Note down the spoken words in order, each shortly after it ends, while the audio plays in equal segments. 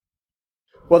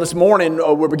Well, this morning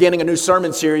we're beginning a new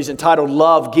sermon series entitled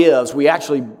Love Gives. We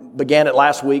actually began it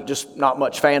last week, just not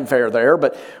much fanfare there,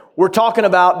 but we're talking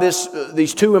about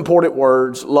these two important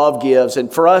words, love gives.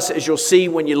 And for us, as you'll see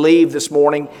when you leave this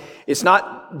morning, it's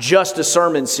not just a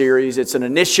sermon series, it's an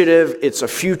initiative, it's a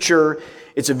future,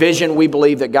 it's a vision we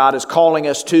believe that God is calling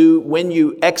us to. When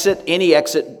you exit, any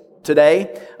exit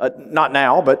today, not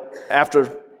now, but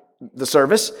after the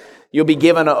service, you'll be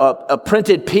given a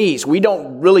printed piece. We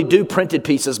don't really do printed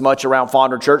pieces much around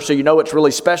Fonder Church, so you know it's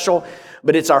really special.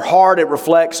 But it's our heart. It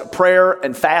reflects prayer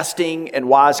and fasting and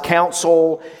wise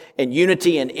counsel and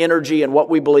unity and energy and what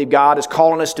we believe God is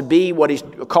calling us to be, what He's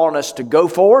calling us to go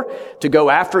for, to go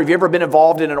after. Have you ever been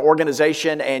involved in an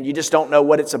organization and you just don't know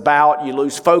what it's about? You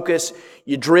lose focus,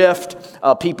 you drift,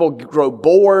 people grow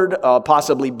bored,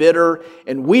 possibly bitter,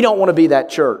 and we don't want to be that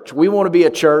church. We want to be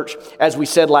a church, as we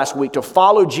said last week, to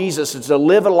follow Jesus. It's to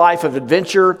live a life of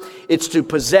adventure. It's to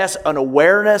possess an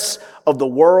awareness of the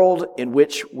world in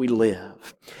which we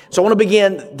live. So I want to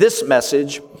begin this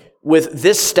message with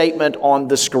this statement on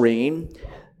the screen.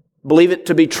 Believe it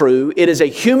to be true. It is a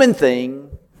human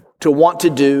thing to want to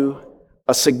do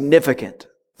a significant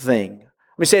thing.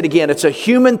 Let me say it again. It's a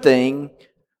human thing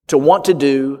to want to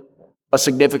do a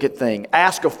significant thing.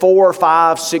 Ask a 4,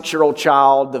 5, 6-year-old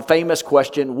child the famous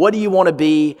question, what do you want to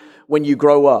be when you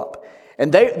grow up?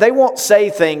 And they won't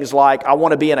say things like, I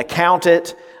want to be an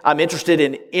accountant, I'm interested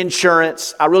in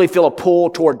insurance, I really feel a pull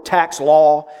toward tax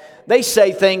law. They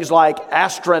say things like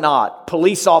astronaut,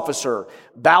 police officer,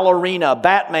 ballerina,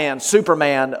 Batman,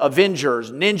 Superman,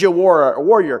 Avengers, Ninja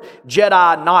Warrior,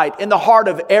 Jedi Knight. In the heart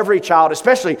of every child,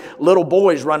 especially little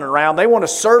boys running around, they want to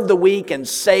serve the weak and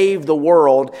save the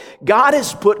world. God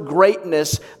has put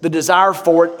greatness, the desire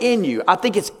for it in you. I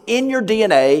think it's in your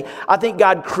DNA. I think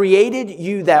God created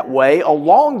you that way.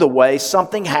 Along the way,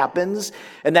 something happens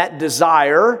and that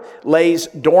desire lays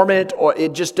dormant, or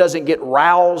it just doesn't get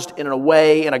roused in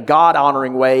a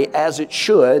God-honoring way as it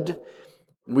should.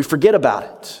 We forget about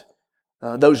it.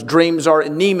 Those dreams are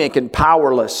anemic and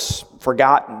powerless,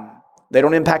 forgotten. They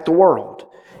don't impact the world.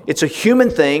 It's a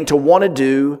human thing to want to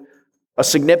do a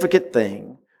significant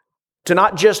thing, to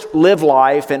not just live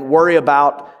life and worry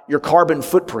about your carbon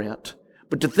footprint,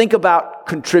 but to think about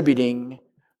contributing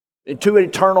to an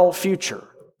eternal future.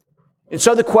 And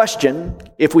so the question,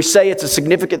 if we say it's a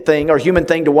significant thing or human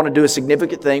thing to want to do a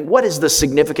significant thing, what is the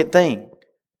significant thing?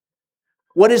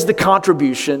 What is the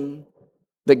contribution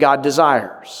that God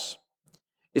desires?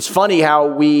 It's funny how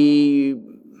we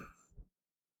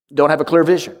don't have a clear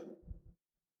vision.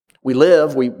 We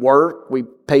live, we work, we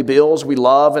pay bills, we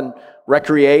love and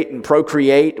recreate and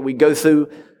procreate. We go through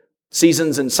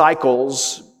seasons and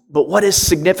cycles, but what is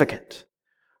significant?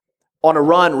 On a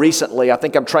run recently, I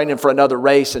think I'm training for another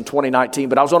race in 2019,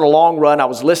 but I was on a long run. I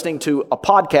was listening to a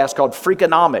podcast called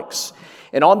Freakonomics.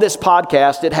 And on this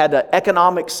podcast, it had an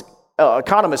economist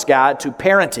guide to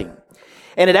parenting.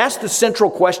 And it asked the central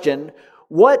question,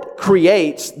 what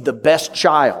creates the best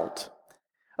child?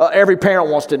 Every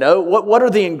parent wants to know, what are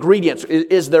the ingredients?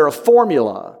 Is there a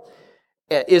formula?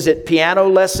 Is it piano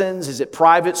lessons? Is it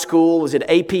private school? Is it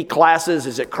AP classes?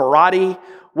 Is it karate?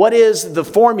 What is the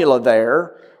formula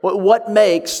there? What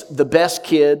makes the best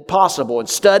kid possible? And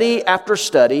study after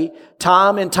study,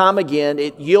 time and time again,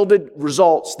 it yielded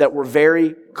results that were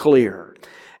very clear.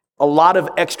 A lot of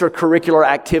extracurricular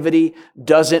activity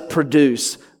doesn't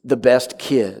produce the best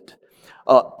kid.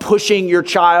 Pushing your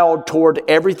child toward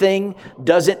everything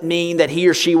doesn't mean that he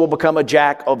or she will become a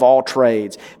jack of all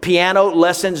trades. Piano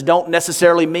lessons don't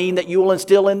necessarily mean that you will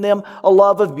instill in them a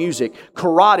love of music.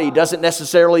 Karate doesn't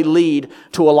necessarily lead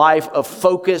to a life of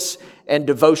focus and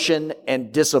devotion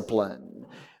and discipline.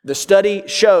 The study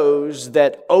shows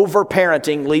that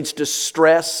overparenting leads to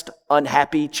stressed,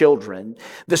 unhappy children.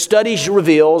 The study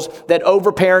reveals that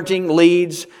overparenting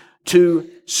leads to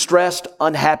stressed,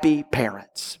 unhappy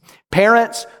parents.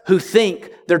 Parents who think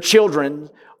their children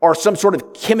are some sort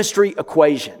of chemistry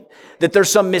equation, that there's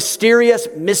some mysterious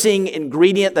missing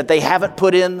ingredient that they haven't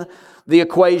put in the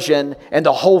equation, and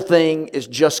the whole thing is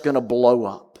just going to blow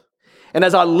up. And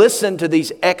as I listened to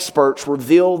these experts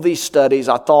reveal these studies,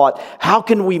 I thought, how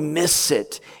can we miss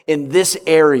it in this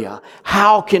area?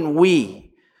 How can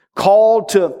we, called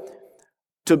to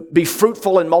be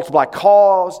fruitful and multiply,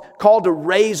 called to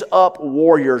raise up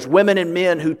warriors, women and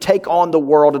men who take on the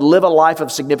world and live a life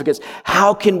of significance,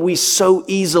 how can we so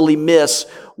easily miss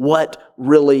what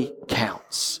really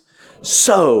counts?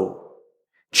 So,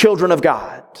 children of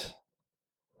God,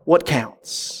 what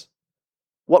counts?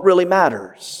 What really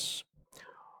matters?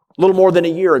 A little more than a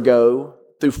year ago,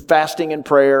 through fasting and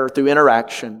prayer, through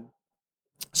interaction,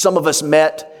 some of us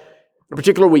met on a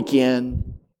particular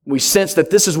weekend We sense that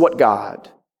this is what God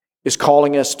is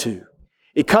calling us to.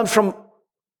 It comes from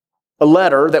a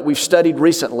letter that we've studied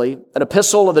recently, an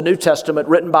epistle of the New Testament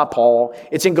written by Paul.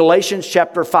 It's in Galatians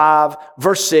chapter 5,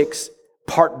 verse 6,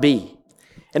 part B.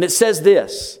 And it says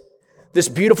this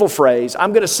beautiful phrase.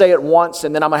 I'm going to say it once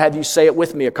and then I'm going to have you say it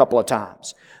with me a couple of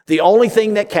times. The only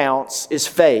thing that counts is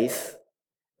faith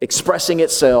expressing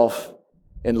itself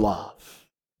in love.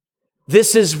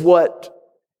 This is what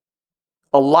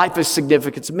a life of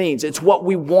significance means. It's what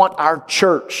we want our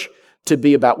church to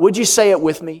be about. Would you say it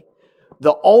with me?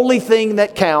 The only thing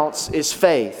that counts is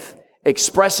faith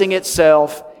expressing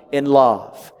itself in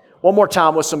love. One more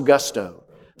time with some gusto.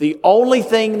 The only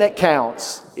thing that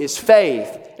counts is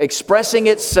faith expressing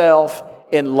itself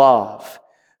in love.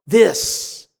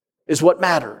 This is what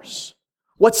matters.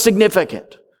 What's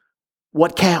significant?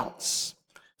 What counts?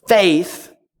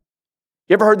 Faith.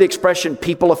 You ever heard the expression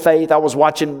people of faith? I was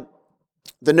watching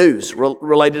the news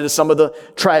related to some of the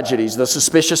tragedies, the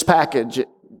suspicious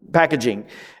packaging,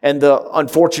 and the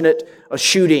unfortunate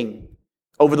shooting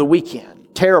over the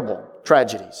weekend. Terrible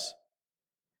tragedies.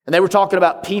 And they were talking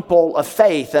about people of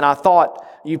faith, and I thought,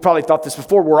 you probably thought this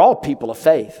before, we're all people of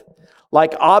faith.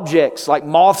 Like objects, like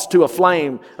moths to a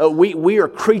flame, we are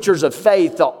creatures of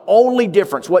faith. The only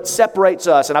difference, what separates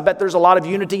us, and I bet there's a lot of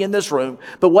unity in this room,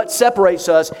 but what separates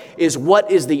us is what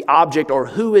is the object or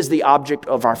who is the object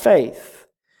of our faith.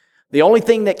 The only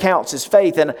thing that counts is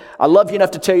faith. And I love you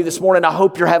enough to tell you this morning, I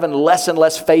hope you're having less and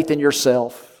less faith in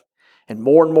yourself and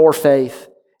more faith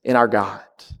in our God.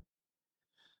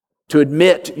 To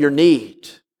admit your need,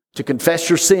 to confess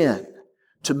your sin,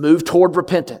 to move toward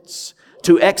repentance,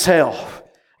 to exhale,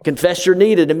 confess your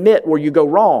need and admit where you go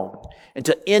wrong, and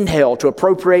to inhale, to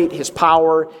appropriate His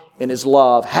power and His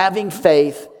love, having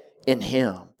faith in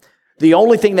Him. The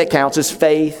only thing that counts is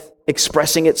faith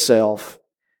expressing itself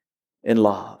in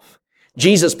love.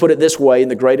 Jesus put it this way in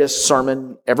the greatest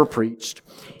sermon ever preached.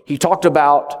 He talked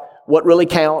about what really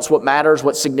counts, what matters,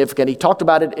 what's significant. He talked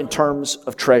about it in terms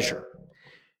of treasure.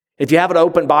 If you have an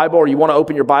open Bible or you want to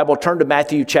open your Bible, turn to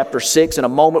Matthew chapter 6. In a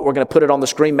moment, we're going to put it on the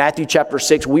screen. Matthew chapter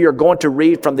 6. We are going to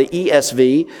read from the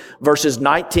ESV, verses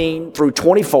 19 through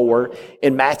 24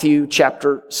 in Matthew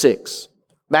chapter 6.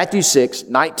 Matthew 6,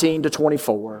 19 to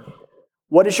 24.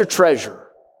 What is your treasure?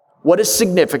 What is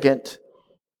significant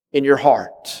in your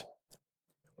heart?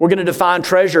 We're going to define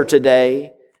treasure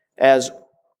today as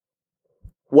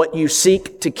what you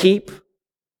seek to keep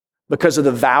because of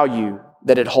the value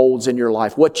that it holds in your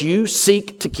life. What you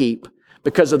seek to keep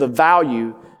because of the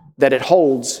value that it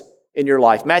holds in your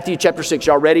life. Matthew chapter 6,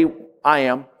 y'all ready? I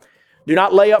am. Do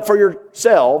not lay up for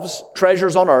yourselves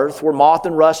treasures on earth where moth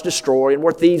and rust destroy and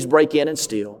where thieves break in and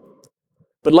steal.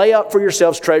 But lay up for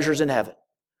yourselves treasures in heaven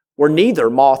where neither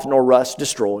moth nor rust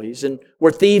destroys and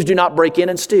where thieves do not break in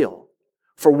and steal.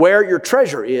 For where your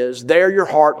treasure is, there your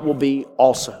heart will be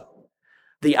also.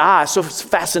 The eye, so it's a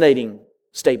fascinating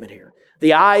statement here.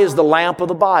 The eye is the lamp of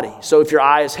the body. So if your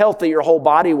eye is healthy, your whole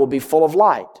body will be full of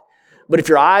light. But if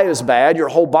your eye is bad, your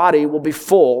whole body will be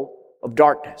full of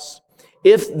darkness.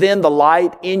 If then the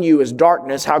light in you is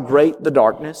darkness, how great the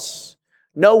darkness?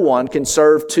 No one can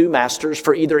serve two masters,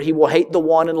 for either he will hate the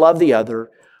one and love the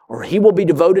other, or he will be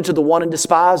devoted to the one and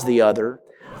despise the other.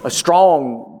 A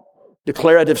strong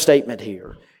declarative statement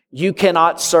here. You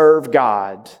cannot serve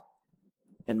God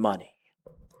and money.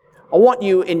 I want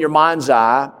you in your mind's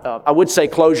eye, I would say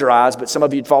close your eyes, but some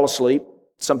of you'd fall asleep.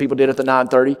 Some people did at the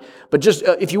 9:30. But just,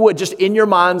 if you would, just in your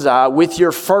mind's eye, with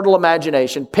your fertile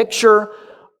imagination, picture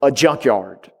a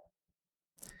junkyard.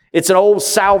 It's an old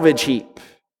salvage heap.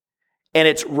 And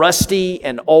it's rusty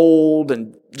and old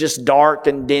and just dark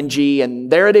and dingy. And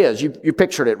there it is. You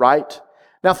pictured it, right?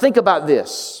 Now think about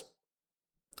this.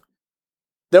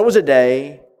 There was a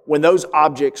day when those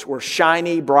objects were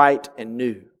shiny, bright, and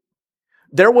new.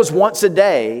 There was once a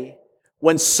day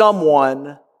when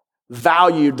someone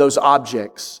valued those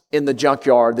objects in the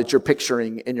junkyard that you're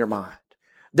picturing in your mind.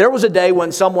 There was a day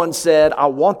when someone said, I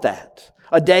want that.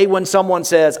 A day when someone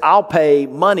says, I'll pay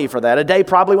money for that. A day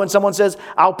probably when someone says,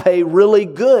 I'll pay really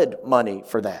good money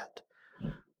for that.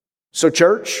 So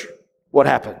church, what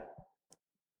happened?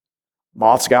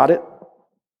 Moths got it.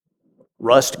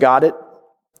 Rust got it.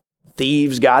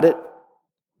 Thieves got it.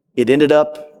 It ended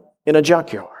up in a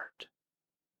junkyard.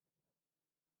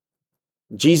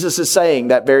 Jesus is saying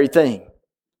that very thing.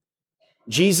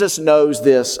 Jesus knows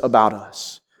this about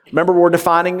us. Remember, we're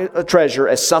defining a treasure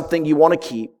as something you want to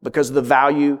keep because of the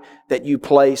value that you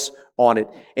place on it.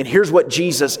 And here's what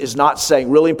Jesus is not saying.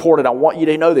 Really important. I want you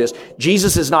to know this.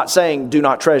 Jesus is not saying do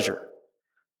not treasure.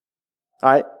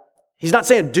 All right? He's not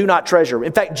saying do not treasure.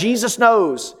 In fact, Jesus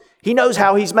knows He knows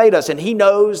how He's made us, and He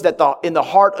knows that in the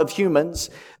heart of humans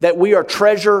that we are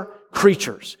treasure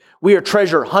creatures. We are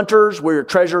treasure hunters. We are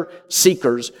treasure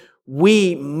seekers.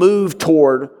 We move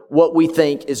toward what we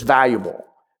think is valuable.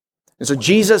 And so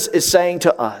Jesus is saying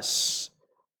to us,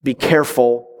 be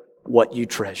careful what you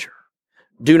treasure.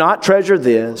 Do not treasure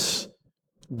this.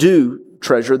 Do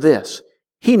treasure this.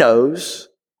 He knows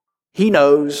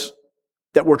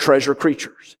that we're treasure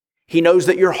creatures. He knows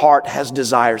that your heart has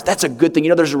desires. That's a good thing. You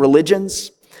know, there's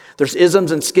religions, there's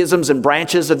isms and schisms and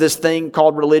branches of this thing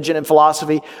called religion and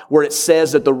philosophy where it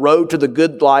says that the road to the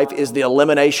good life is the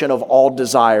elimination of all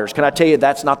desires. Can I tell you,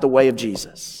 that's not the way of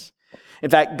Jesus. In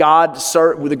fact,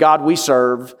 the God we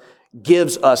serve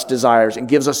gives us desires and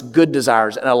gives us good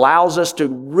desires and allows us to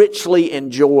richly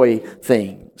enjoy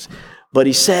things. But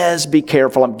He says, be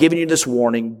careful. I'm giving you this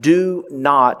warning. Do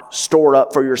not store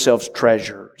up for yourselves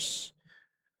treasures,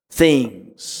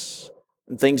 things,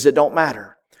 and things that don't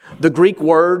matter. The Greek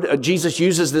word, Jesus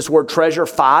uses this word treasure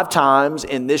 5 times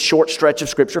in this short stretch of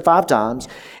Scripture, 5 times.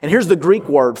 And here's the Greek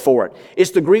word for it.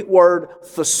 It's the Greek word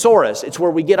thesaurus. It's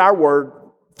where we get our word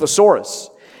thesaurus.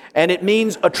 And it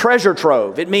means a treasure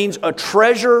trove. It means a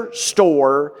treasure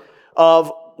store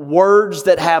of words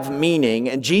that have meaning.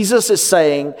 And Jesus is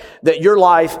saying that your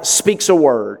life speaks a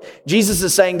word. Jesus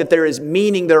is saying that there is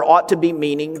meaning, there ought to be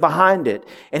meaning behind it.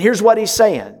 And here's what He's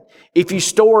saying. If you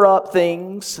store up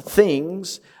things,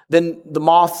 then the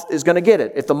moth is going to get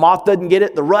it. If the moth doesn't get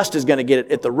it, the rust is going to get it.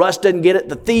 If the rust doesn't get it,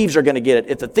 the thieves are going to get it.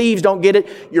 If the thieves don't get it,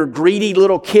 your greedy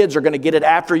little kids are going to get it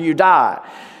after you die.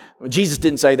 Well, Jesus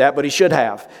didn't say that, but He should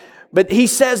have. But He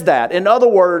says that. In other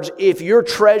words, if your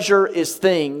treasure is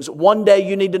things, one day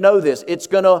you need to know this. It's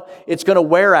gonna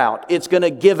wear out. It's gonna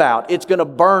give out. It's gonna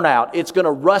burn out. It's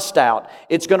gonna rust out.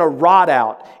 It's gonna rot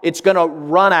out. It's gonna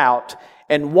run out.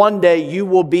 And one day you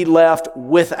will be left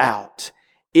without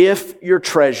if your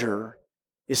treasure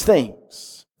is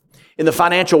things. In the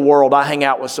financial world, I hang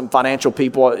out with some financial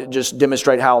people, just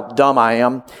demonstrate how dumb I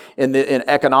am in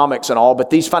economics and all. But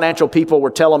these financial people were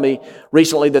telling me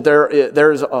recently that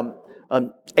there's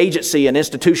an agency, an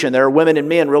institution. There are women and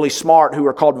men really smart who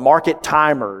are called market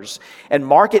timers. And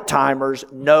market timers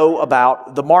know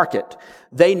about the market.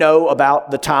 They know about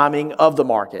the timing of the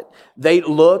market. They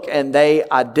look and they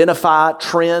identify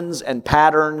trends and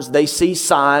patterns. They see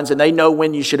signs and they know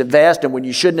when you should invest and when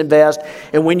you shouldn't invest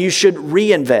and when you should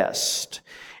reinvest.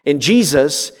 And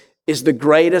Jesus is the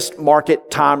greatest market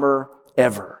timer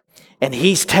ever. And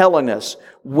He's telling us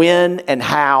when and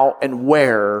how and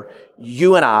where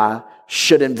you and I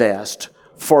should invest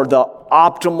for the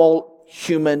optimal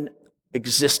human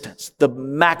existence, the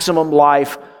maximum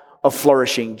life of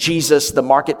flourishing. Jesus, the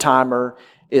market timer,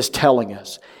 is telling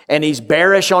us. And He's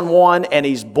bearish on one and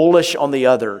He's bullish on the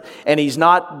other. And He's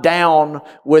not down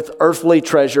with earthly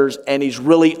treasures and He's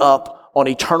really up on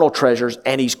eternal treasures.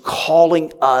 And He's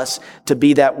calling us to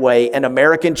be that way. And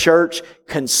American church,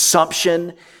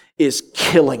 consumption is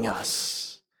killing us.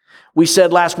 We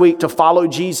said last week to follow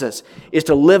Jesus is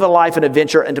to live a life and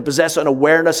adventure and to possess an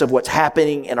awareness of what's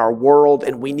happening in our world.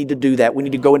 And we need to do that. We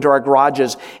need to go into our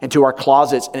garages, into our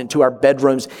closets, and into our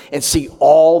bedrooms and see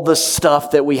all the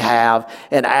stuff that we have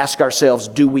and ask ourselves,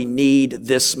 do we need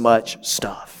this much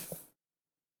stuff?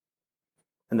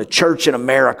 And the church in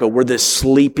America, we're this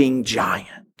sleeping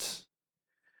giant.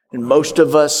 And most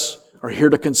of us are here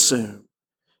to consume.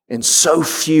 And so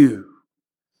few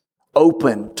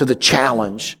open to the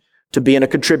challenge to being a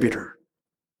contributor.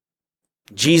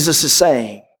 Jesus is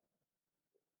saying,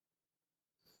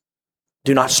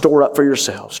 do not store up for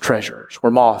yourselves treasures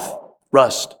where moth,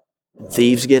 rust, and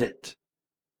thieves get it.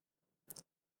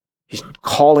 He's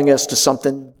calling us to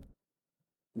something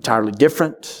entirely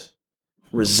different,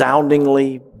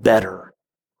 resoundingly better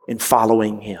in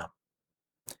following Him.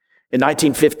 In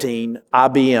 1915,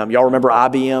 IBM, y'all remember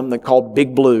IBM? They're called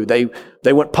Big Blue.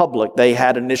 They went public. They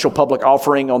had an initial public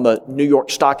offering on the New York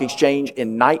Stock Exchange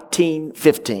in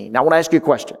 1915. Now, I want to ask you a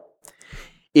question.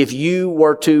 If you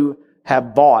were to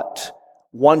have bought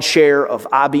one share of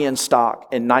IBM stock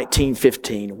in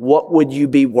 1915, what would you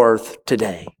be worth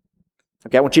today?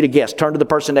 Okay, I want you to guess. Turn to the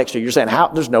person next to you. You're saying,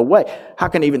 there's no way. How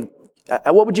can even...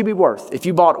 What would you be worth if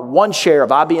you bought one share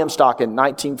of IBM stock in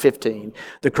 1915?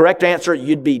 The correct answer,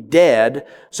 you'd be dead,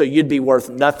 so you'd be worth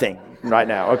nothing right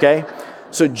now, okay?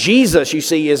 So Jesus, you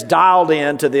see, is dialed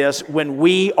into this when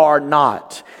we are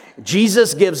not.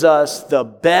 Jesus gives us the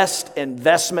best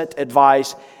investment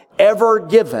advice ever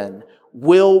given.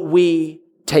 Will we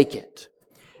take it?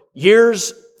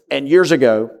 Years and years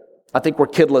ago, I think we're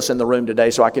kidless in the room today,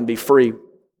 so I can be free.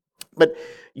 But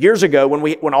years ago,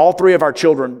 when all 3 of our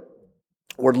children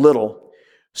were little,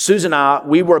 Susan and I,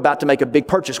 we were about to make a big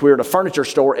purchase. We were at a furniture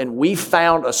store and we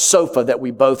found a sofa that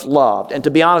we both loved. And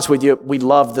to be honest with you, we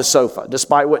loved the sofa.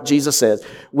 Despite what Jesus says,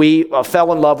 we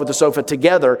fell in love with the sofa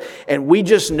together, and we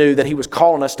just knew that he was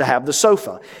calling us to have the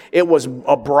sofa. It was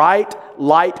a bright,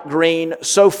 light green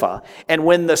sofa. And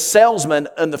when the salesman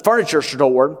in the furniture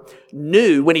store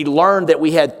knew, when he learned that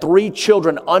we had 3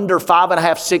 children under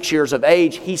 5.5, 6 years of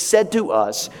age, he said to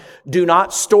us, "Do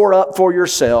not store up for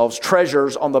yourselves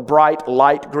treasures on the bright,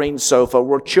 light green sofa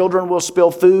where children will spill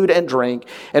food and drink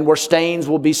and where stains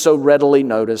will be so readily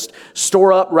noticed.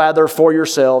 Store up rather for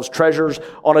yourselves treasures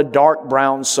on a dark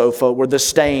brown sofa where the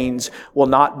stains will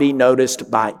not be noticed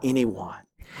by anyone."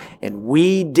 And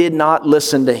we did not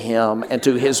listen to him and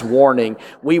to his warning.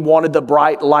 We wanted the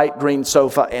bright, light green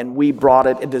sofa, and we brought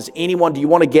it. And do you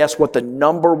want to guess what the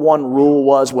number one rule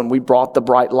was when we brought the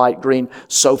bright, light green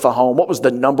sofa home? What was the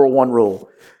number one rule?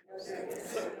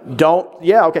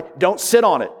 Don't sit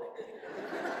on it.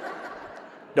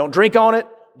 Don't drink on it.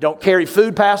 Don't carry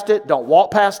food past it. Don't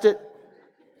walk past it.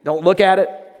 Don't look at it.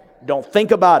 Don't think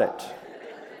about it.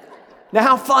 Now,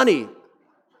 how funny.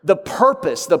 The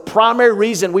purpose, the primary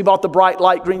reason we bought the bright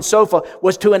light green sofa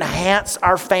was to enhance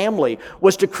our family,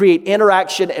 was to create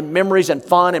interaction and memories and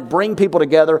fun and bring people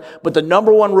together. But the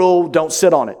number one rule, don't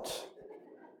sit on it.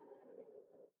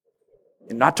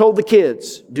 And I told the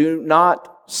kids, do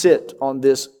not sit on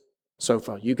this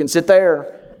sofa. You can sit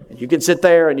there, and you can sit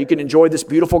there, and you can enjoy this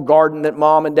beautiful garden that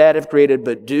mom and dad have created,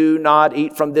 but do not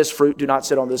eat from this fruit. Do not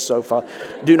sit on this sofa.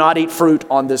 Do not eat fruit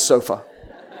on this sofa.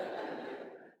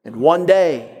 And one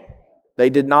day, they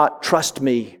did not trust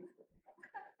me.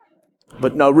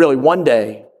 But no, really, one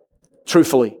day,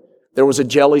 truthfully, there was a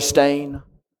jelly stain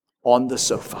on the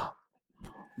sofa.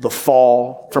 The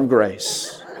fall from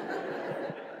grace.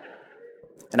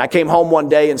 And I came home one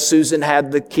day and Susan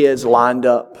had the kids lined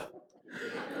up.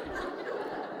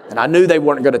 And I knew they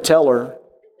weren't going to tell her.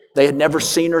 They had never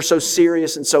seen her so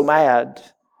serious and so mad.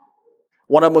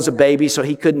 One of them was a baby, so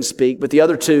he couldn't speak. But the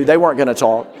other 2, they weren't going to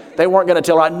talk. They weren't going to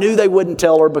tell her. I knew they wouldn't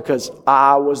tell her because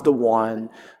I was the one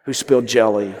who spilled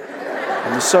jelly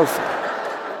on the sofa.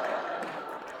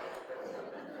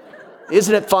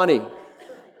 Isn't it funny?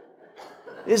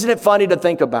 Isn't it funny to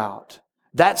think about?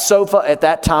 That sofa at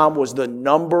that time was the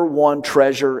number one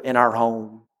treasure in our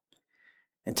home.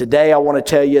 And today I want to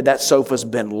tell you that sofa's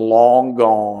been long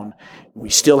gone. We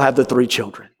still have the 3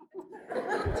 children.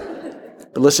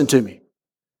 But listen to me.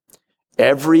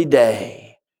 Every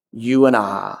day, you and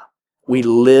I, we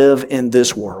live in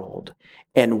this world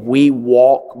and we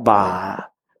walk by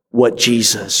what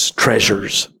Jesus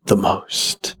treasures the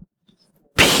most.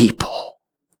 People.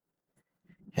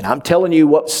 And I'm telling you,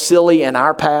 what's silly in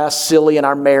our past, silly in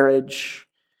our marriage,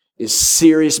 is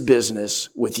serious business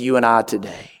with you and I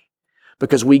today.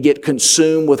 Because we get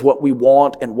consumed with what we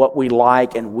want and what we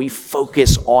like, and we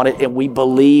focus on it and we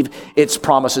believe its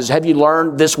promises. Have you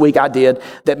learned this week, I did,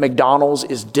 that McDonald's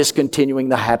is discontinuing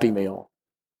the Happy Meal?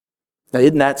 Now,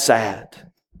 isn't that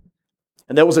sad?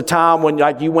 And there was a time when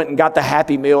you went and got the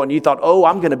Happy Meal and you thought, oh,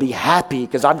 I'm going to be happy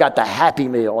because I've got the Happy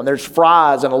Meal. And there's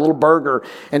fries and a little burger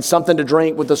and something to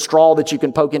drink with a straw that you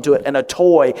can poke into it and a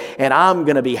toy. And I'm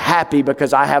going to be happy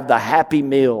because I have the Happy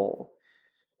Meal.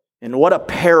 And what a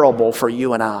parable for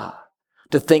you and I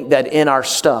to think that in our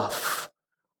stuff,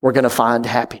 we're going to find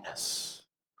happiness.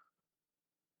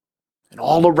 And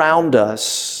all around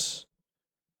us,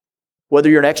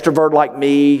 whether you're an extrovert like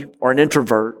me or an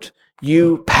introvert,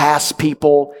 you pass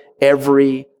people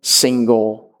every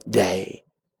single day.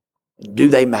 Do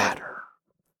they matter?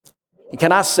 And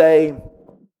can I say,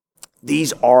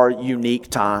 these are unique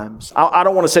times. I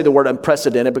don't want to say the word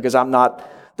unprecedented because I'm not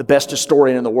the best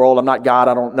historian in the world. I'm not God.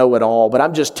 I don't know it all. But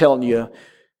I'm just telling you,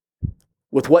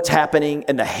 with what's happening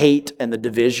and the hate and the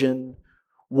division,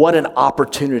 what an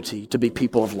opportunity to be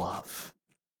people of love.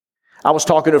 I was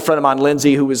talking to a friend of mine,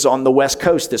 Lindsay, who was on the West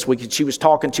Coast this week, and she was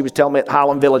telling me at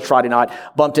Highland Village Friday night,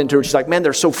 bumped into her, she's like, man,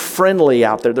 they're so friendly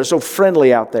out there. They're so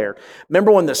friendly out there.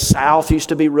 Remember when the South used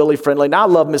to be really friendly? Now I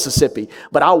love Mississippi,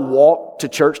 but I walked to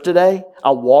church today.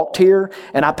 I walked here,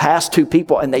 and I passed 2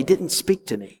 people, and they didn't speak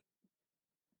to me.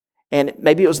 And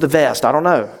maybe it was the vest. I don't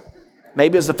know.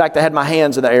 Maybe it was the fact that I had my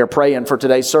hands in the air praying for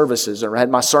today's services, or had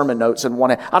my sermon notes in one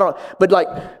hand. I don't know.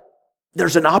 But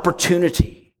there's an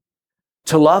opportunity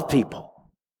to love people,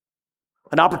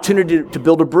 an opportunity to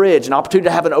build a bridge, an opportunity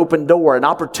to have an open door, an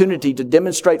opportunity to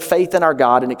demonstrate faith in our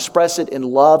God and express it in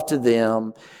love to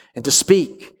them, and to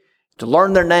speak, to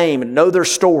learn their name and know their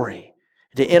story,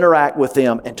 to interact with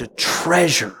them and to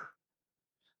treasure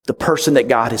the person that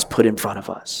God has put in front of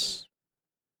us.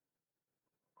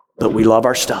 But we love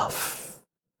our stuff,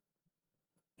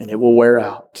 and it will wear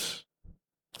out.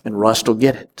 and rust will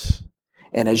get it.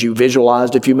 And as you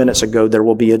visualized a few minutes ago, there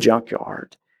will be a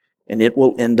junkyard, and it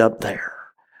will end up there.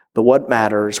 But what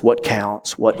matters, what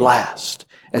counts, what lasts?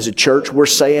 As a church, we're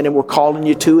saying, and we're calling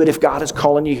you to it, if God is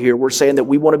calling you here, we're saying that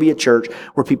we want to be a church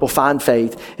where people find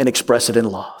faith and express it in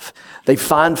love. They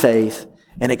find faith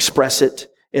and express it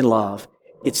in love.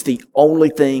 It's the only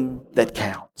thing that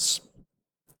counts.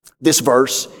 This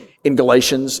verse in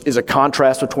Galatians is a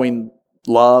contrast between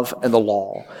love and the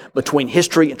law, between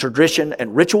history and tradition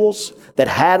and rituals that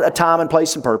had a time and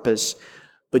place and purpose.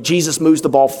 But Jesus moves the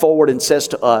ball forward and says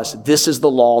to us, this is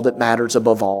the law that matters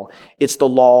above all. It's the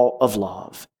law of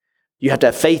love. You have to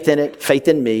have faith in it, faith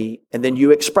in me, and then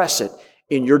you express it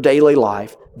in your daily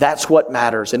life. That's what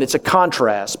matters. And it's a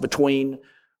contrast between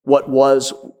what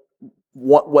once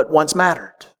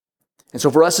mattered. And so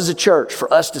for us as a church,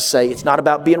 for us to say it's not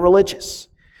about being religious.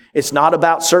 It's not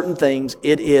about certain things.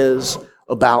 It is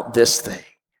about this thing.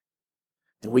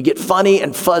 And we get funny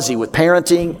and fuzzy with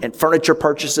parenting and furniture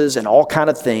purchases and all kind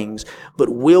of things. But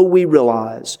will we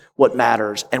realize what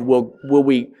matters? And will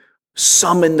we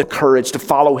summon the courage to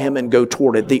follow Him and go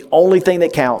toward it? The only thing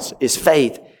that counts is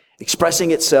faith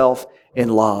expressing itself in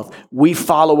love. We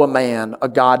follow a man, a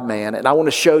God man, and I want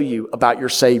to show you about your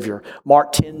Savior.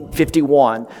 Mark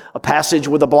 10:51, a passage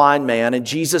with a blind man, and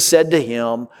Jesus said to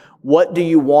him, "What do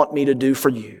you want me to do for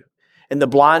you?" And the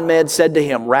blind man said to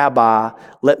him, "Rabbi,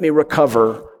 let me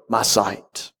recover my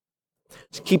sight."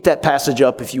 So keep that passage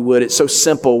up if you would. It's so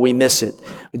simple, we miss it.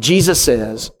 Jesus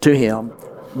says to him,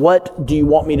 "What do you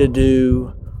want me to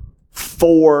do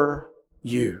for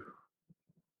you?"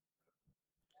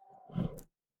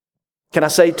 Can I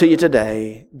say to you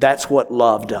today, that's what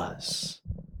love does.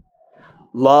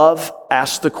 Love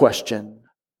asks the question,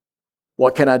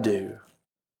 what can I do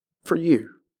for you?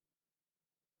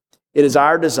 It is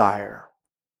our desire.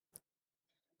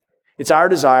 It's our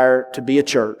desire to be a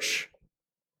church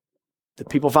that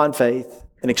people find faith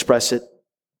and express it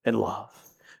in love.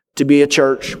 To be a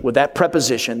church with that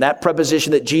preposition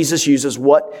that Jesus uses,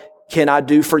 what can I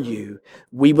do for you?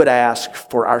 We would ask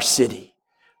for our city.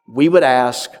 We would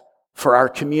ask for our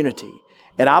community.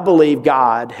 And I believe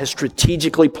God has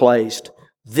strategically placed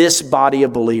this body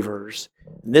of believers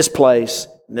in this place,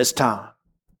 in this time.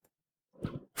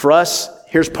 For us,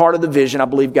 here's part of the vision I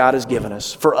believe God has given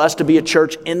us. For us to be a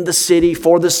church in the city,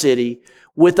 for the city,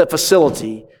 with a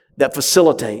facility that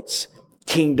facilitates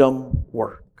kingdom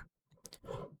work.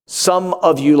 Some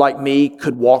of you, like me,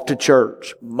 could walk to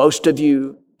church. Most of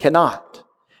you cannot.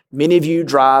 Many of you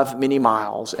drive many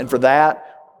miles. And for that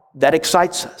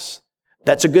excites us.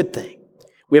 That's a good thing.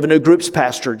 We have a new groups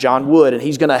pastor, John Wood, and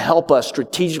he's going to help us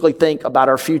strategically think about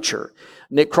our future.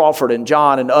 Nick Crawford and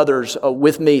John and others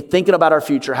with me thinking about our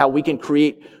future, how we can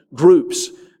create groups,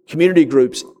 community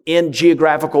groups in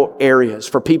geographical areas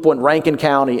for people in Rankin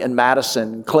County and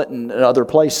Madison, Clinton, and other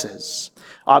places.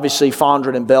 Obviously,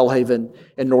 Fondren and Belhaven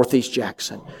and Northeast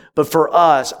Jackson. But for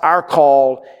us, our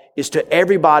call is to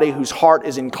everybody whose heart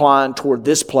is inclined toward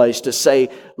this place to say,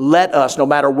 let us, no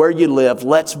matter where you live,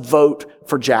 let's vote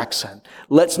for Jackson.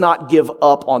 Let's not give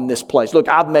up on this place. Look,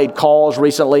 I've made calls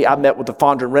recently. I've met with the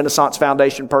Fondren Renaissance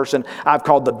Foundation person. I've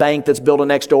called the bank that's building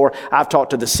next door. I've talked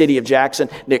to the city of Jackson.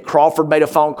 Nick Crawford made a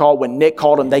phone call. When Nick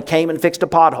called them, they came and fixed a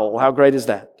pothole. How great is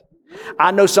that?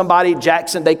 I know somebody,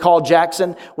 Jackson, they called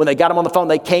Jackson. When they got him on the phone,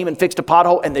 they came and fixed a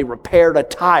pothole and they repaired a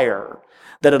tire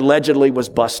that allegedly was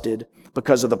busted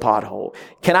because of the pothole.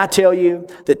 Can I tell you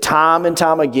that time and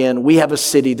time again, we have a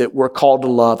city that we're called to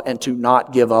love and to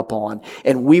not give up on.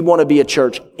 And we want to be a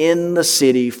church in the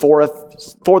city, for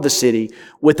the city,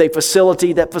 with a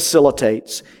facility that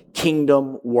facilitates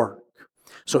kingdom work.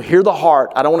 So hear the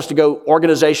heart. I don't want us to go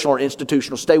organizational or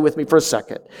institutional. Stay with me for a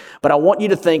second. But I want you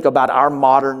to think about our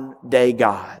modern day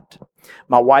God.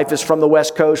 My wife is from the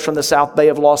West Coast, from the South Bay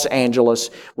of Los Angeles.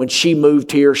 When she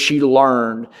moved here, she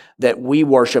learned that we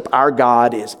worship our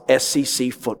God is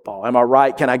SEC football. Am I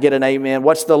right? Can I get an amen?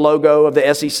 What's the logo of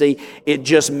the SEC? It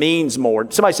just means more.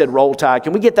 Somebody said Roll Tide.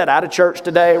 Can we get that out of church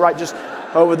today? Right, just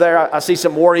over there. I see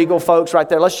some War Eagle folks right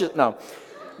there. No.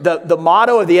 The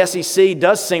motto of the SEC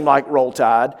does seem like Roll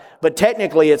Tide, but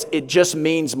technically it just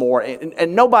means more.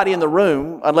 And nobody in the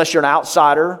room, unless you're an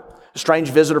outsider, a strange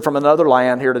visitor from another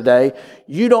land here today,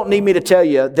 you don't need me to tell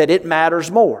you that it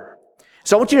matters more.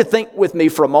 So I want you to think with me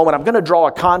for a moment. I'm going to draw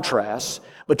a contrast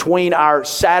between our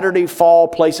Saturday fall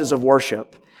places of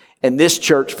worship and this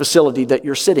church facility that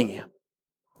you're sitting in.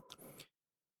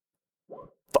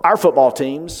 Our football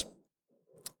teams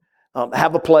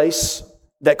have a place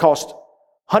that costs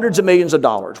Hundreds of millions of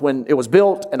dollars when it was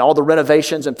built and all the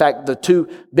renovations. In fact, the two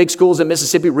big schools in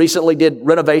Mississippi recently did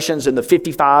renovations in the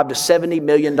 $55 to $70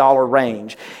 million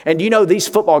range. And you know, these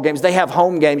football games, they have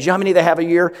home games. You know how many they have a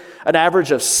year? An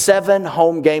average of 7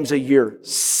 home games a year.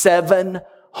 7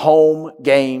 home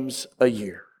games a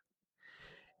year.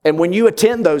 And when you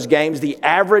attend those games, the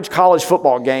average college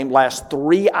football game lasts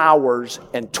 3 hours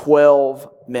and 12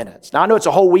 minutes. Now, I know it's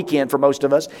a whole weekend for most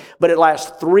of us, but it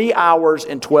lasts 3 hours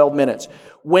and 12 minutes.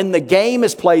 When the game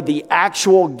is played, the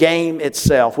actual game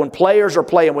itself, when players are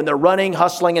playing, when they're running,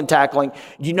 hustling, and tackling,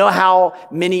 you know how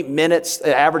many minutes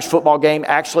the average football game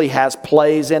actually has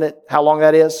plays in it? How long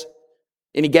that is?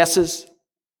 Any guesses?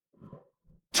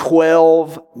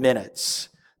 12 minutes.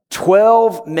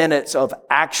 12 minutes of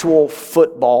actual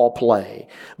football play.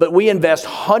 But we invest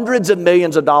hundreds of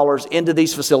millions of dollars into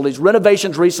these facilities.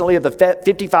 Renovations recently of the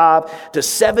 $55 to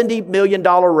 $70 million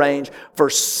range for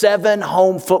 7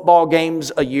 home football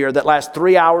games a year that last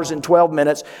 3 hours and 12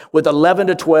 minutes with 11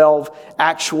 to 12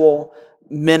 actual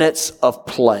minutes of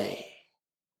play.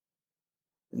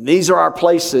 And these are our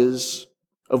places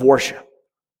of worship.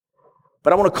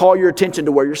 But I want to call your attention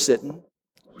to where you're sitting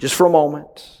just for a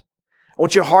moment. I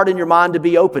want your heart and your mind to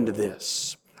be open to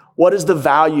this. What is the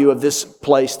value of this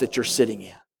place that you're sitting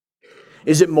in?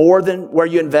 Is it more than where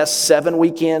you invest 7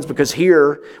 weekends? Because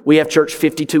here we have church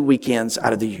 52 weekends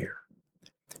out of the year.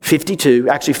 52,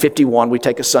 actually 51. We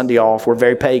take a Sunday off. We're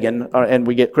very pagan and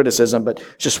we get criticism, but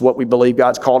it's just what we believe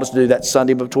God's called us to do that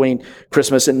Sunday between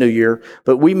Christmas and New Year.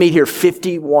 But we meet here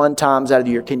 51 times out of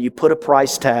the year. Can you put a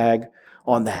price tag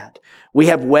on that? We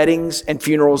have weddings and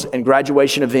funerals and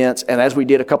graduation events, and as we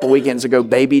did a couple weekends ago,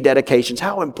 baby dedications.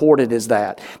 How important is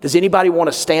that? Does anybody want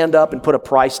to stand up and put a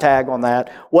price tag on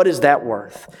that? What is that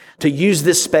worth? To use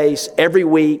this space every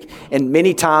week and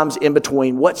many times in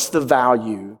between, what's the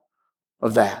value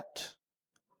of that?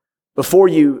 Before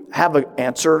you have an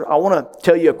answer, I want to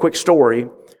tell you a quick story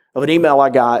of an email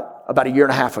I got about 1.5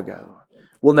 years ago.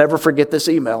 We'll never forget this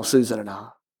email, Susan and I.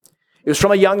 It was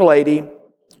from a young lady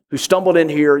who stumbled in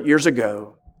here years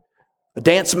ago, a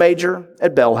dance major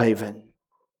at Belhaven.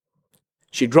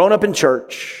 She'd grown up in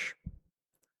church,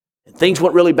 and things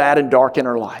went really bad and dark in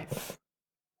her life.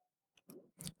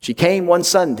 She came one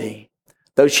Sunday,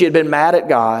 though she had been mad at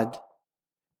God,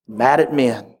 mad at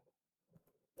men.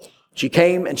 She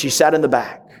came and she sat in the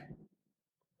back.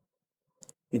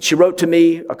 And she wrote to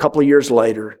me a couple of years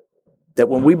later that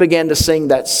when we began to sing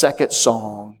that second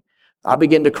song, I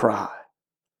began to cry.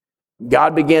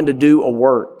 God began to do a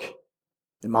work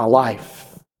in my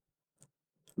life.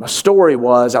 My story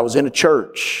was I was in a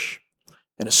church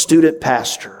and a student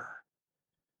pastor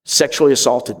sexually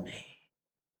assaulted me,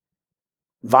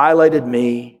 violated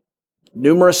me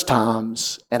numerous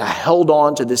times, and I held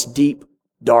on to this deep,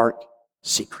 dark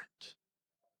secret.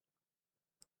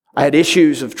 I had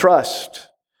issues of trust,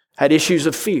 had issues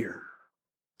of fear.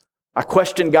 I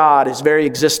questioned God, His very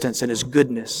existence and His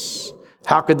goodness.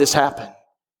 How could this happen?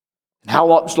 And how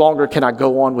much longer can I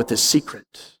go on with this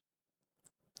secret?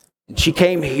 And she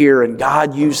came here and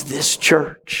God used this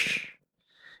church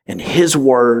and His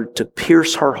word to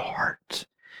pierce her heart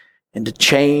and to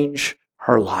change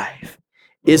her life.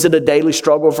 Is it a daily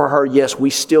struggle for her? Yes,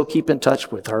 we still keep in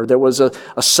touch with her. There was a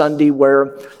Sunday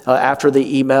where after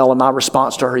the email and my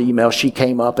response to her email, she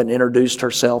came up and introduced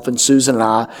herself, and Susan and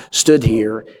I stood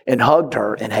here and hugged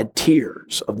her and had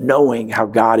tears of knowing how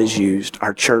God has used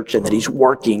our church and that He's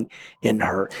working in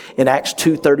her. In Acts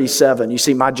 2:37, you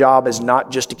see, my job is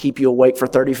not just to keep you awake for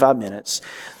 35 minutes.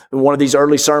 In one of these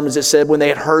early sermons, it said when they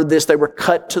had heard this, they were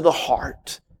cut to the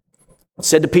heart.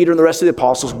 Said to Peter and the rest of the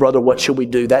apostles, brother, what should we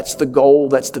do? That's the goal.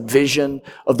 That's the vision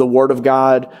of the Word of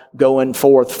God going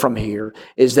forth from here,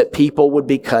 is that people would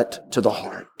be cut to the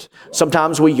heart.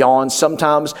 Sometimes we yawn.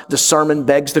 Sometimes the sermon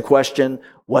begs the question,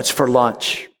 what's for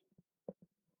lunch?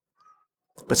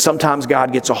 But sometimes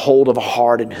God gets a hold of a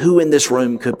heart, and who in this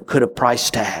room could a price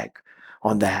tag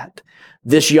on that?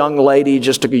 This young lady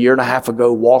just a 1.5 years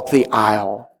ago walked the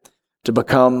aisle to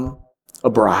become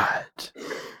a bride.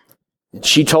 And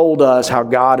she told us how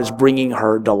God is bringing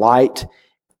her delight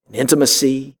and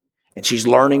intimacy, and she's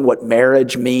learning what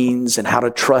marriage means and how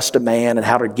to trust a man and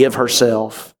how to give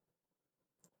herself.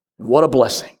 What a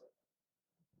blessing.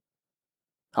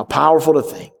 How powerful to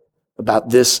think about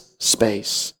this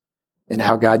space and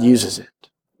how God uses it.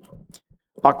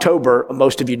 October,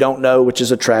 most of you don't know, which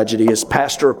is a tragedy, is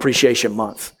Pastor Appreciation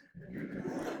Month.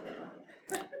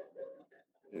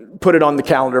 Put it on the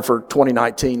calendar for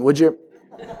 2019, would you?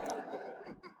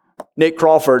 Nick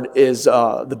Crawford is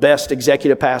the best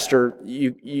executive pastor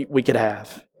we could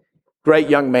have. Great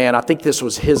young man. I think this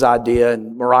was his idea,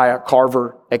 and Mariah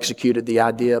Carver executed the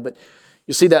idea. But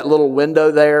You see that little window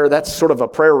there? That's sort of a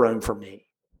prayer room for me.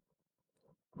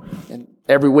 And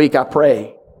every week I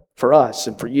pray for us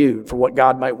and for you, and for what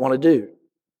God might want to do.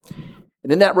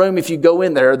 And in that room, if you go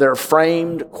in there, there are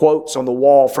framed quotes on the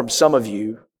wall from some of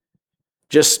you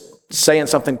just saying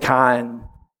something kind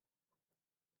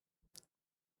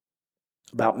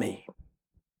about me.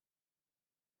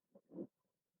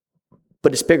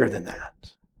 But it's bigger than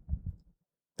that.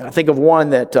 And I think of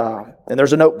one that, and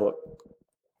there's a notebook.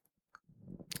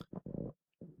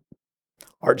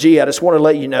 RG, I just want to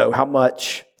let you know how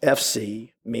much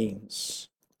FC means.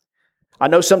 I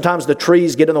know sometimes the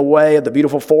trees get in the way of the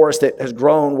beautiful forest that has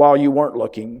grown while you weren't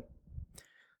looking.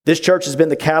 This church has been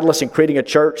the catalyst in creating a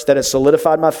church that has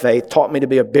solidified my faith, taught me to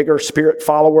be a bigger spirit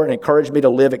follower, and encouraged me to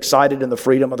live excited in the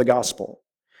freedom of the gospel.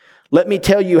 Let me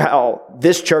tell you how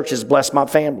this church has blessed my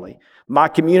family. My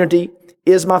community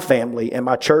is my family, and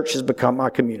my church has become my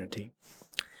community.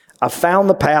 I found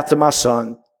the path to my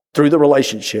son through the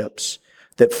relationships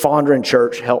that Fondren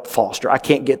Church helped foster. I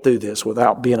can't get through this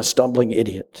without being a stumbling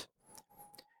idiot.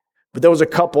 But there was a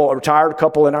retired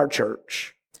couple in our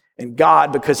church. And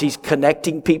God, because He's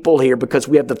connecting people here, because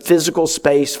we have the physical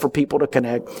space for people to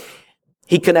connect,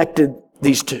 He connected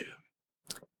these two.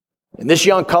 And this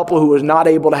young couple who was not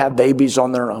able to have babies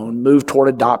on their own moved toward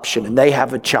adoption, and they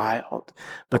have a child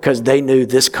because they knew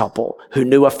this couple who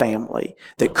knew a family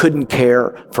that couldn't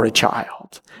care for a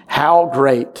child. How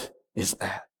great is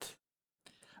that?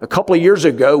 A couple of years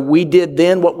ago, we did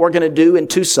then what we're going to do in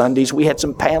 2 Sundays. We had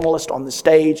some panelists on the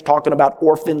stage talking about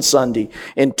Orphan Sunday.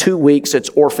 In 2 weeks, it's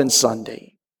Orphan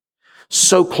Sunday.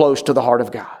 So close to the heart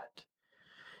of God.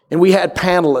 And we had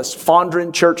panelists,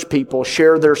 Fondren Church people,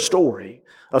 share their story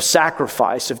of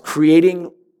sacrifice, of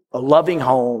creating a loving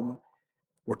home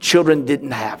where children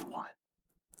didn't have one.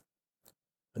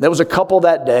 And there was a couple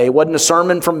that day. It wasn't a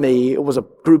sermon from me. It was a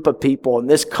group of people. And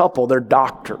this couple, they're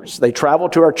doctors. They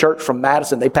traveled to our church from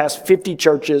Madison. They passed 50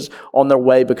 churches on their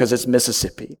way because it's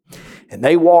Mississippi. And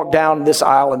they walked down this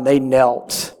aisle and they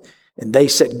knelt. And they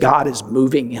said, God is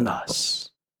moving in us.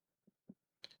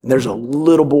 And there's a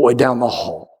little boy down the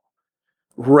hall,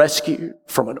 rescued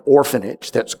from an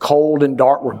orphanage that's cold and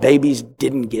dark where babies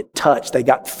didn't get touched. They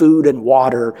got food and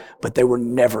water, but they were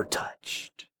never touched.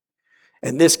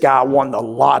 And this guy won the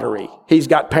lottery. He's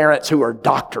got parents who are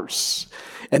doctors,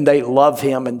 and they love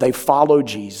him, and they follow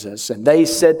Jesus. And they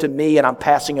said to me, and I'm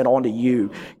passing it on to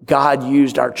you, God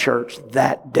used our church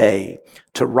that day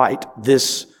to write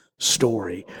this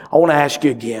story. I want to ask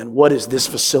you again, what is this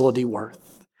facility worth?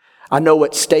 I know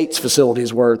what State's facility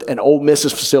is worth and Ole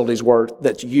Miss's facility is worth,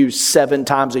 that's used 7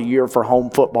 times a year for home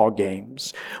football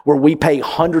games, where we pay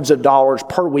hundreds of dollars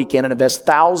per weekend and invest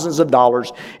thousands of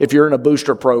dollars if you're in a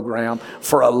booster program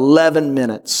for 11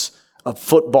 minutes of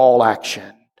football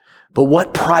action. But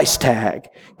what price tag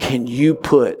can you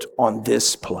put on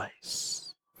this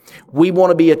place? We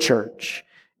want to be a church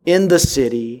in the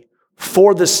city,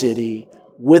 for the city,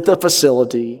 with a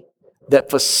facility that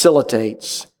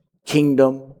facilitates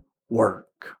kingdom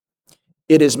work.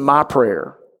 It is my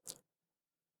prayer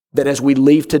that as we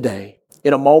leave today,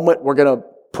 in a moment we're going to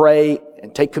pray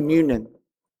and take communion.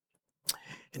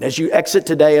 And as you exit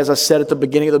today, as I said at the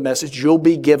beginning of the message, you'll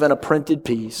be given a printed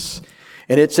piece,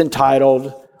 and it's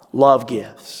entitled Love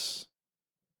Gives.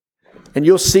 And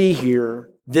you'll see here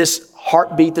this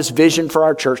heartbeat, this vision for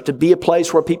our church to be a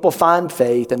place where people find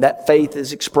faith, and that faith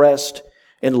is expressed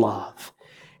in love.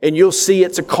 And you'll see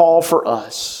it's a call for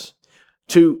us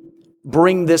to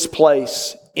bring this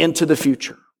place into the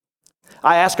future.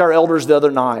 I asked our elders the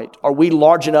other night, are we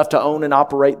large enough to own and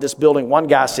operate this building? One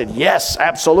guy said, yes,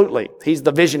 absolutely. He's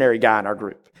the visionary guy in our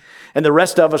group. And the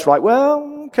rest of us were like,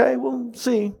 well, okay, we'll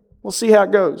see. We'll see how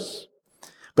it goes.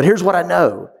 But here's what I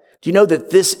know. Do you know that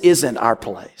this isn't our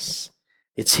place?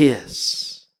 It's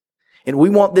His. And we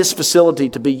want this facility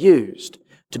to be used,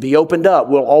 to be opened up.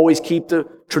 We'll always keep the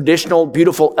traditional,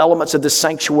 beautiful elements of this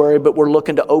sanctuary, but we're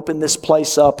looking to open this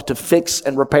place up to fix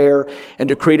and repair and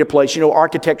to create a place. You know,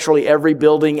 architecturally, every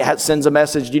building sends a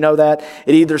message. Do you know that?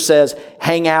 It either says,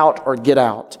 hang out or get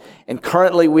out. And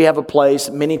currently we have a place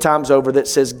many times over that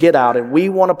says get out. And we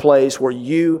want a place where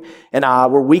you and I,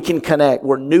 where we can connect,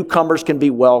 where newcomers can be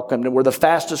welcomed. And we're the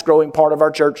fastest growing part of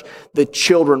our church. The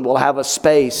children will have a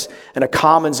space and a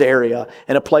commons area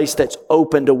and a place that's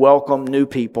open to welcome new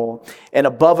people. And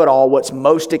above it all, what's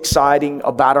most exciting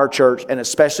about our church, and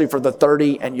especially for the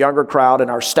 30 and younger crowd,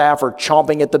 and our staff are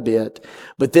chomping at the bit,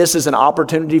 but this is an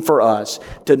opportunity for us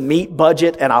to meet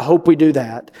budget, and I hope we do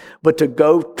that, but to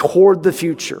go toward the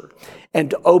future and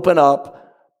to open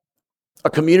up a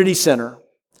community center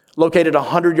located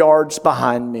 100 yards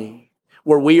behind me,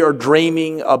 where we are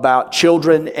dreaming about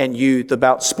children and youth,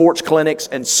 about sports clinics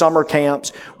and summer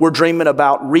camps. We're dreaming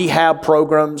about rehab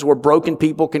programs where broken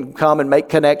people can come and make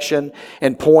connection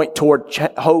and point toward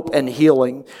hope and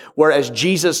healing. Whereas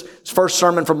Jesus' first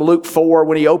sermon from Luke 4,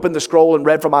 when he opened the scroll and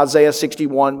read from Isaiah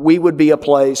 61, we would be a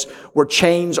place where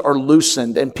chains are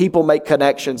loosened and people make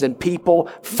connections and people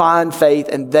find faith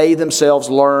and they themselves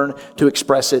learn to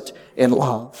express it in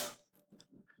love.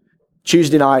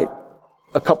 Tuesday night,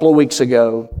 a couple of weeks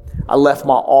ago, I left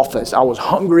my office. I was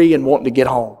hungry and wanting to get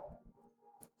home.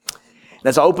 And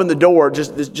as I opened the door,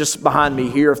 just behind me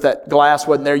here, if that glass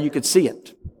wasn't there, you could see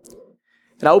it.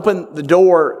 And I opened the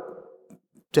door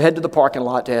to head to the parking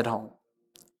lot to head home.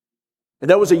 And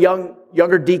there was a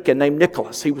younger deacon named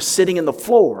Nicholas. He was sitting in the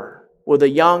floor with a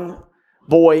young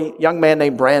man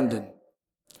named Brandon.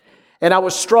 And I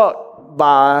was struck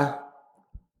by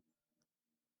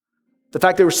the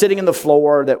fact they were sitting in the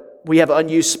floor, that we have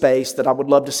unused space that I would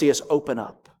love to see us open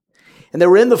up. And they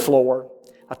were in the floor.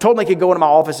 I told them they could go into my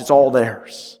office. It's all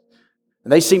theirs.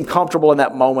 And they seemed comfortable in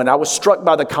that moment. I was struck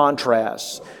by the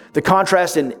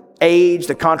contrast in age,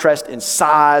 the contrast in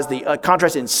size, the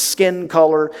contrast in skin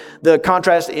color, the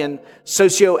contrast in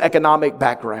socioeconomic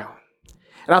background.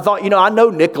 And I thought, I know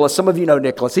Nicholas. Some of you know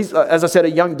Nicholas. He's, as I said, a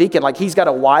young deacon. Like, he's got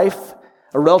a wife,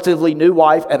 a relatively new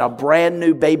wife, and a brand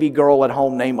new baby girl at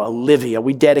home named Olivia.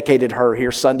 We dedicated her here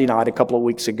Sunday night a couple of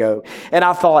weeks ago. And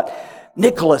I thought,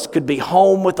 Nicholas could be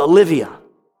home with Olivia.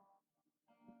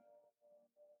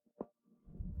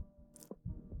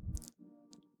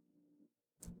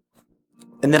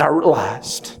 And then I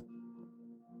realized,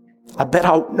 I bet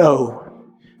I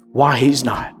know why he's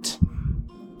not.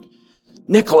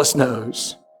 Nicholas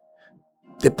knows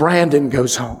that Brandon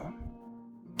goes home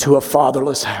to a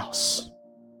fatherless house.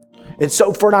 And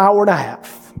so for an hour and a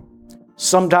half,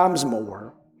 sometimes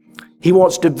more, he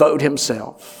wants to devote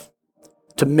himself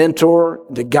to mentor,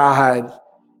 to guide,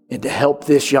 and to help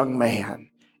this young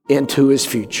man into his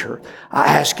future. I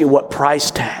ask you, what price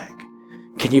tag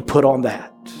can you put on that?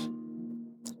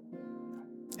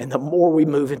 And the more we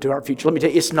move into our future, let me tell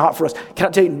you, it's not for us. Can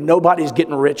I tell you, nobody's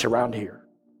getting rich around here.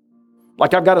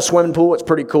 Like, I've got a swimming pool, it's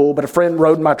pretty cool, but a friend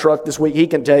rode my truck this week. He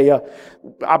can tell you,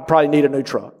 I probably need a new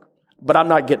truck, but I'm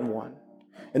not getting one.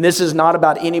 And this is not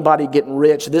about anybody getting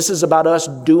rich. This is about us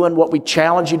doing what we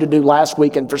challenged you to do last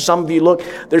week. And for some of you, look,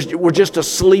 we're just a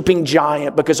sleeping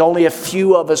giant because only a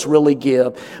few of us really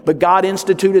give. But God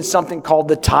instituted something called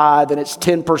the tithe, and it's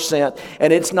 10%.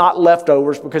 And it's not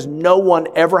leftovers because no one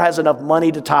ever has enough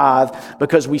money to tithe,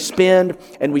 because we spend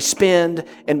and we spend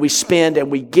and we spend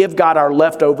and we give God our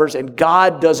leftovers, and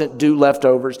God doesn't do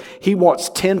leftovers. He wants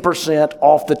 10%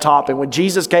 off the top. And when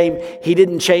Jesus came, He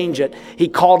didn't change it. He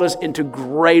called us into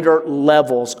greater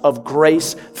levels of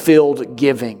grace-filled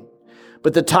giving.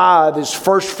 But the tithe is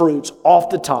first fruits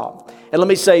off the top. And let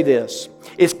me say this.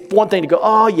 It's one thing to go,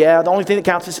 oh yeah, the only thing that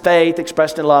counts is faith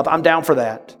expressed in love. I'm down for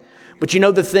that. But you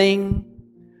know the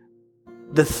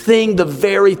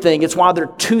very thing, it's why there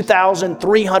are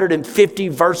 2,350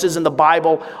 verses in the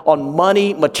Bible on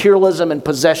money, materialism, and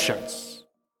possessions.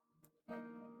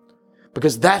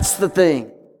 Because that's the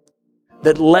thing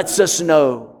that lets us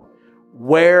know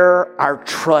where our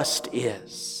trust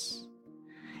is.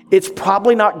 It's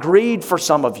probably not greed for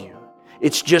some of you.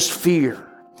 It's just fear.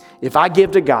 If I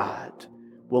give to God,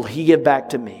 will He give back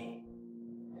to me?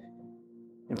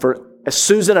 And for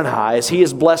Susan and I, as He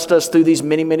has blessed us through these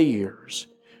many, many years,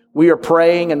 we are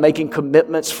praying and making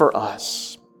commitments for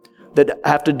us that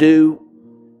have to do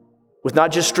with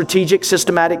not just strategic,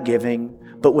 systematic giving,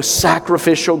 but with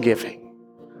sacrificial giving.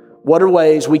 What are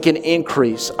ways we can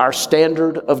increase our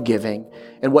standard of giving,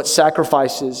 and what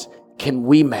sacrifices can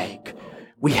we make?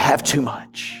 We have too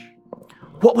much.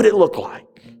 What would it look like?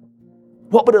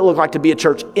 What would it look like to be a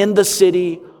church in the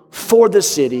city, for the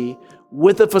city,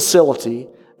 with a facility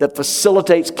that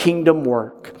facilitates kingdom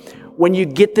work? When you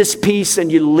get this piece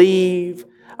and you leave,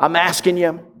 I'm asking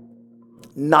you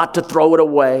not to throw it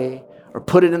away or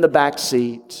put it in the back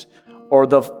seat or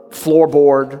the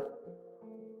floorboard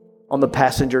on the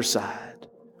passenger side,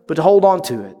 but to hold on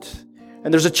to it.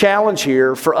 And there's a challenge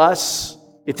here for us,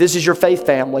 if this is your faith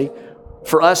family,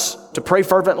 for us to pray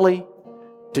fervently,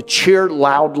 to cheer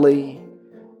loudly,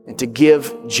 and to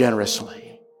give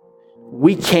generously.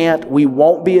 We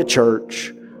won't be a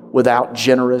church without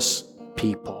generous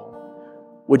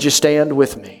people. Would you stand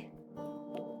with me?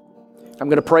 I'm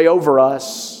going to pray over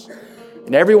us,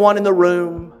 and everyone in the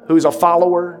room who's a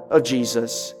follower of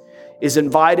Jesus is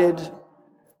invited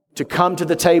to come to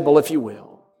the table, if you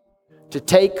will, to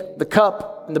take the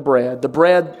cup and the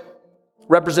bread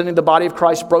representing the body of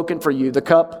Christ broken for you, the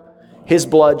cup, His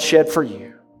blood shed for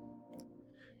you.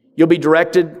 You'll be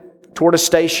directed toward a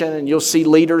station and you'll see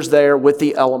leaders there with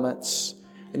the elements.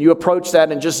 And you approach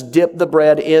that and just dip the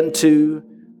bread into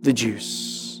the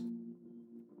juice.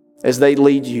 As they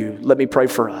lead you, let me pray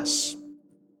for us.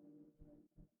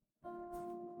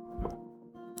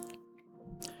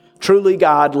 Truly,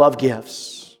 God, love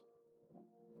gives.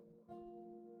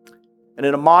 And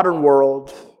in a modern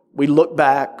world, we look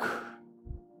back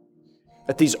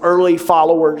at these early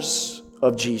followers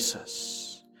of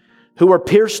Jesus who were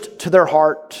pierced to their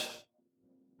heart,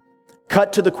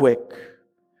 cut to the quick,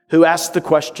 who asked the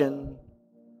question,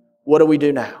 what do we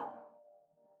do now?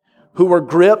 Who were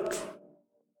gripped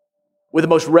with the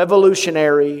most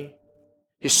revolutionary,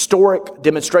 historic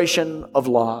demonstration of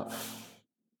love.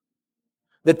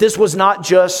 That this was not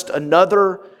just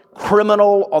another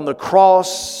criminal on the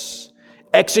cross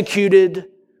executed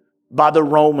by the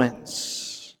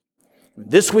Romans.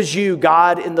 This was you,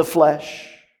 God in the flesh,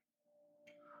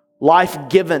 life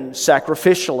given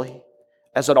sacrificially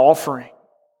as an offering,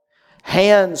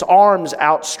 hands, arms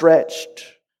outstretched,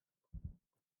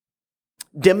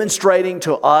 demonstrating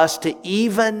to us, to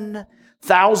even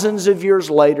thousands of years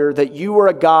later, that you are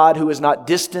a God who is not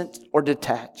distant or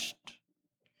detached.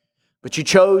 But you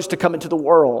chose to come into the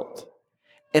world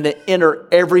and to enter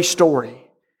every story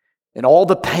and all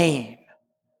the pain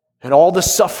and all the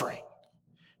suffering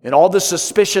and all the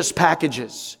suspicious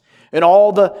packages and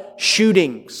all the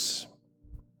shootings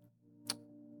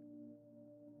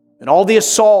and all the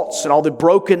assaults and all the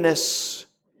brokenness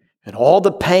and all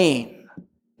the pain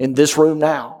in this room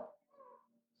now.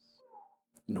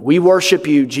 And we worship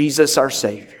you, Jesus, our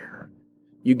Savior.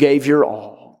 You gave your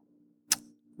all.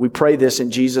 We pray this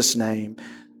in Jesus' name.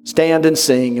 Stand and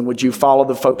sing, and would you follow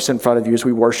the folks in front of you as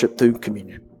we worship through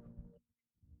communion?